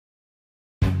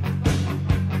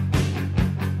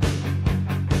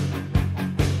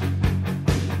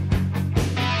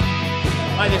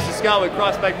Hi, this is Scott with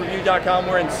CrossBikeReview.com.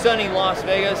 We're in sunny Las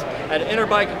Vegas at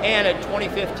Interbike and at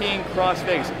 2015 Cross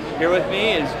Vegas. Here with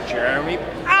me is Jermey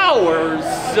Powers.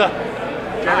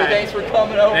 Jermey, thanks for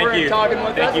coming over and talking with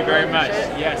us. Thank you very much.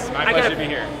 Yes, my pleasure to be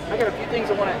here. I got a few things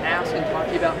I want to ask and talk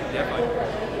to you about.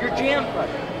 Definitely. Your Jam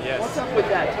Fund. Yes. What's up with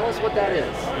that? Tell us what that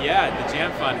is. Yeah, the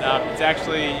Jam Fund. It's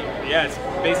actually, it's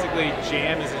basically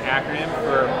JAM is an acronym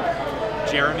for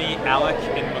Jermey, Alec,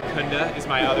 and Mukunda is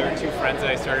my other two friends that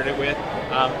I started it with.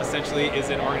 Essentially is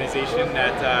an organization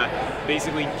that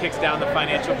basically kicks down the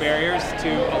financial barriers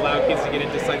to allow kids to get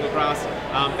into cyclocross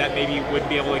that maybe wouldn't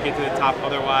be able to get to the top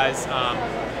otherwise.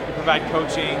 We provide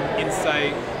coaching,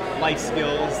 insight, life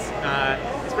skills.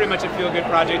 It's pretty much a feel-good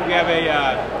project. We have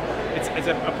it's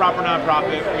a proper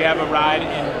nonprofit. We have a ride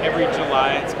in every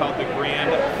July. It's called the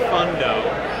Grand Fundo.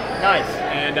 Nice.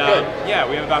 And yeah,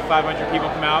 we have about 500 people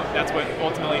come out. That's what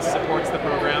ultimately supports the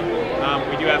program.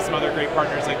 We do have some other great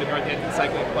partners like the Northampton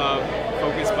Cycling Club,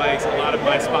 Focus Bikes. A lot of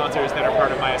my sponsors that are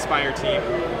part of my Aspire team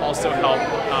also help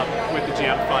with the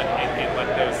Jam Fund and let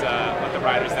the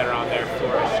riders that are on there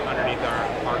flourish underneath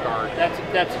our guard.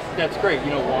 That's great.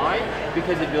 You know why?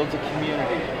 Because it builds a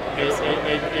community. And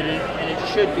it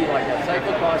should be like that.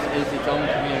 Cyclocross is its own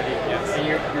community. Yes. And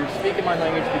you're speaking my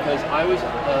language because I was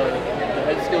the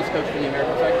head skills coach for the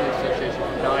American Cycling Association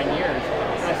for 9 years.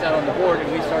 And I sat on the board and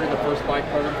we started the first bike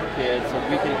program for kids so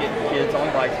we could get kids on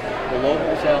bikes, the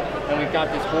locals out, and we've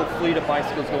got this whole fleet of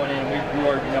bicycles going in and we grew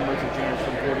our numbers of juniors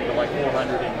from 40 to like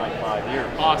 400 in like 5 years.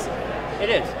 Awesome. It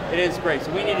is great.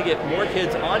 So we need to get more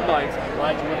kids on bikes. I'm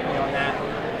glad you're with me on that.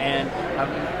 And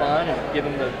having fun and give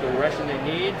them the direction they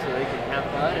need so they can have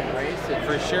fun and race. And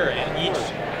for sure, and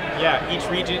each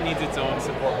region needs its own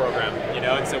support program, you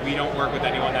know, and so we don't work with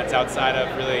anyone that's outside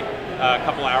of really a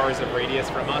couple hours of radius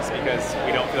from us because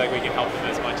we don't feel like we can help them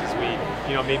as much as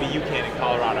maybe you can in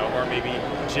Colorado, or maybe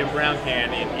Jim Brown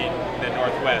can in the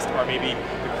Northwest, or maybe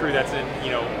the crew that's in,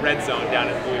 Red Zone down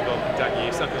in Louisville, Kentucky,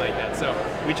 or something like that. So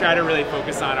we try to really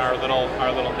focus on our little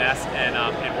nest and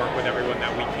work with everyone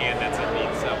that we can that's in need.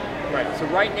 So. Right. So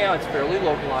right now it's fairly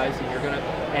localized, and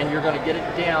you're gonna get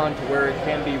it down to where it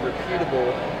can be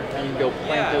repeatable, and you can go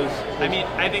plant those. I mean,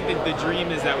 I think that the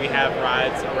dream is that we have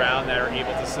rides around that are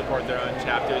able to support their own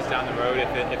chapters down the road. If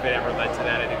it ever led to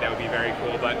that, I think that would be very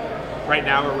cool. But right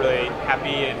now we're really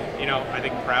happy and I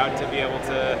think proud to be able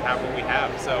to have what we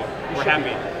have. So we're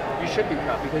happy. You should be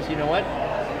proud because you know what?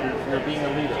 You're being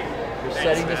a leader. You're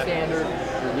setting the standard.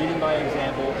 You're leading by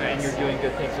example, and you're doing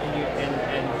good things.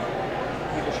 And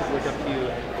people should look up to you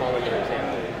and follow your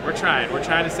example. We're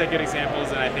trying to set good examples,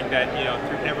 and I think that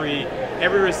through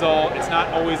every result, it's not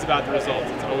always about the results.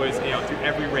 It's always through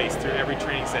every race, through every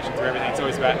training session, through everything. It's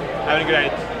always about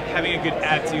having a good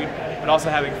attitude, but also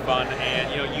having fun.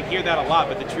 And you hear that a lot,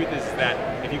 but the truth is that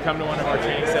if you come to one of our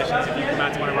training sessions, if you come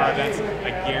out to one of our events, I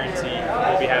guarantee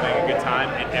we'll be having a good time,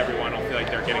 and everyone will feel like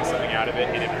they're getting something out of it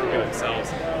and improving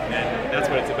themselves. And that's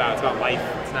what it's about. It's about life.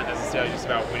 It's not necessarily just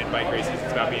about winning bike races.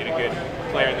 It's about being a good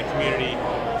player in the community,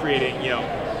 creating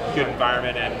good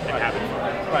environment and having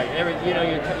fun. Right.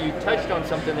 You touched on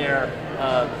something there.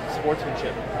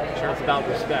 Sportsmanship. Sure. It's about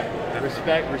respect.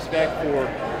 Respect for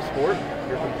sport,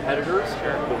 your competitors,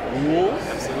 the rules.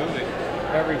 Absolutely.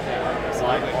 Everything.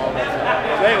 Absolutely. All that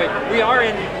stuff. So anyway, we are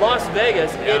in Las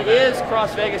Vegas. It is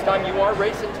Cross Vegas time. You are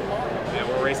racing tomorrow. Yeah,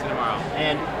 we're racing tomorrow.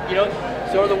 And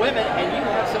so are the women, and you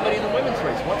have somebody in the women's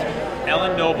race. What's her name?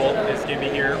 Ellen Noble is going to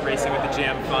be here racing with the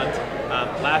Jam Fund.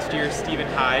 Last year, Stephen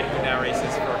Hyde, who now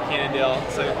races for Cannondale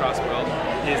Cyclocross World,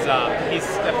 he's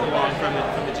stepped along from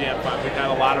the Jam Fund. We've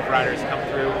had a lot of riders come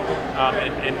through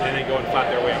and then go and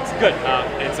flap their wings. Good.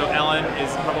 And so Ellen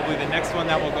is probably the next one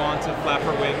that will go on to flap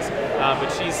her wings. But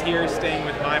she's here staying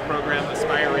with my program,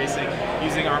 Aspire Racing,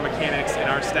 using our mechanics and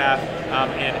our staff.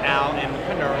 And Al and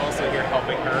Mukunda are also here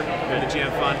helping her with the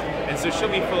Jam Fund. And so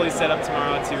she'll be fully set up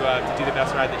tomorrow to do the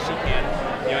best ride that she can.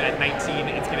 At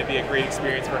 19, it's going to be a great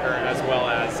experience for her, as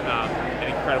well as an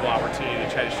incredible opportunity to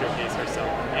try to showcase herself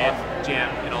and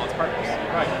Jam and all its partners.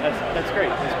 Right, that's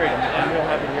great. That's great. I'm real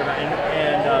happy to hear about it.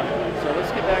 And so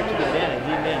let's get back to the men. And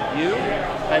the men,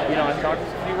 I've talked to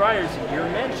a few riders, and you're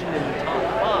mentioned in the top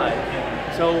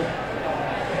 5. So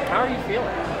how are you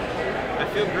feeling? I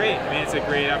feel great. I mean, it's a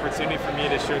great opportunity for me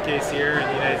to showcase here in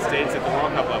the United States at the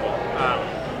World Cup level.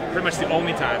 Pretty much the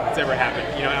only time it's ever happened,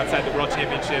 outside the World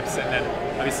Championships and then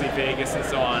obviously Vegas and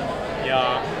so on.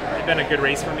 It's been a good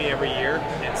race for me every year,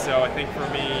 and so I think for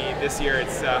me this year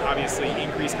it's obviously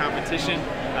increased competition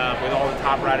with all the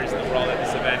top riders in the world at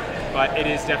this event, but it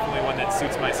is definitely one that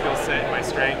suits my skill set and my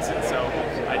strengths, and so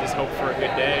I just hope for a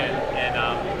good day and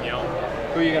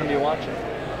Who are you going to be watching?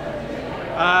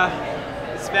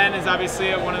 Sven is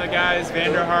obviously one of the guys.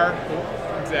 Vanderhaar.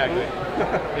 Exactly.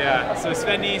 Yeah. So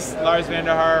Sven Nys, Lars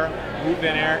Vanderhaar, Wout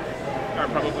van Aert are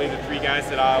probably the three guys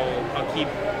that I'll keep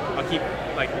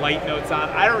like light notes on.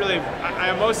 I don't really.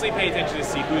 I mostly pay attention to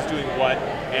see who's doing what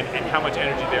and how much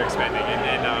energy they're expending.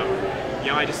 And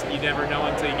you know, you never know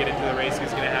until you get into the race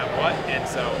who's going to have what. And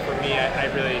so for me,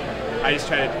 I just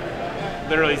try to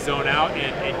literally zone out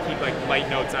and keep like light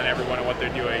notes on everyone and what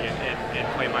they're doing and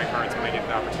play my cards when I get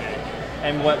the opportunity.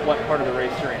 And what part of the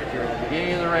race you're in? If you're in the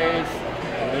beginning of the race,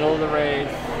 in the middle of the race?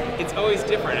 It's always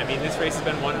different. I mean, this race has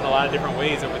been won in a lot of different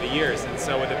ways over the years, and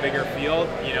so with a bigger field,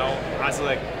 you know, honestly,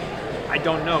 like, I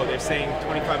don't know. They're saying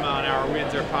 25-mile-an-hour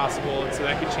winds are possible, and so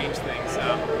that could change things.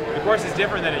 The course is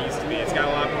different than it used to be. It's got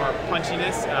a lot more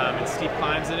punchiness and steep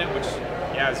climbs in it, which,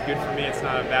 yeah, is good for me. It's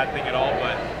not a bad thing at all,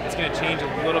 but it's going to change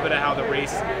a little bit of how the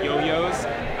race yo-yos,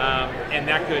 and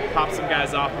that could pop some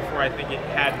guys off before I think it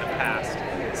had in the past.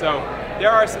 So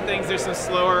there are some things, there's some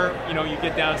slower, you know, you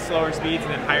get down slower speeds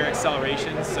and then higher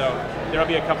accelerations, so there'll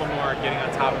be a couple more getting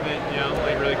on top of it, you know,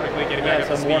 like really quickly getting back up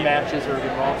to speed. Yeah, so more matches are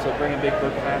involved, so bringing big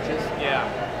book matches. Yeah,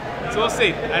 so we'll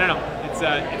see. I don't know.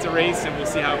 It's a race, and we'll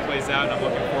see how it plays out, and I'm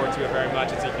looking forward to it very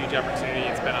much. It's a huge opportunity.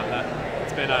 It's been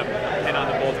a pen on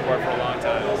the bulletin board for a long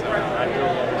time. So I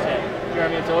totally understand.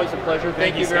 Jeremy, it's always a pleasure.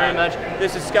 Thank you very much.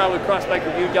 This is Scott with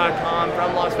CrossBikeReview.com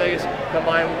from Las Vegas. Come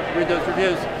by and read those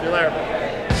reviews. See you later.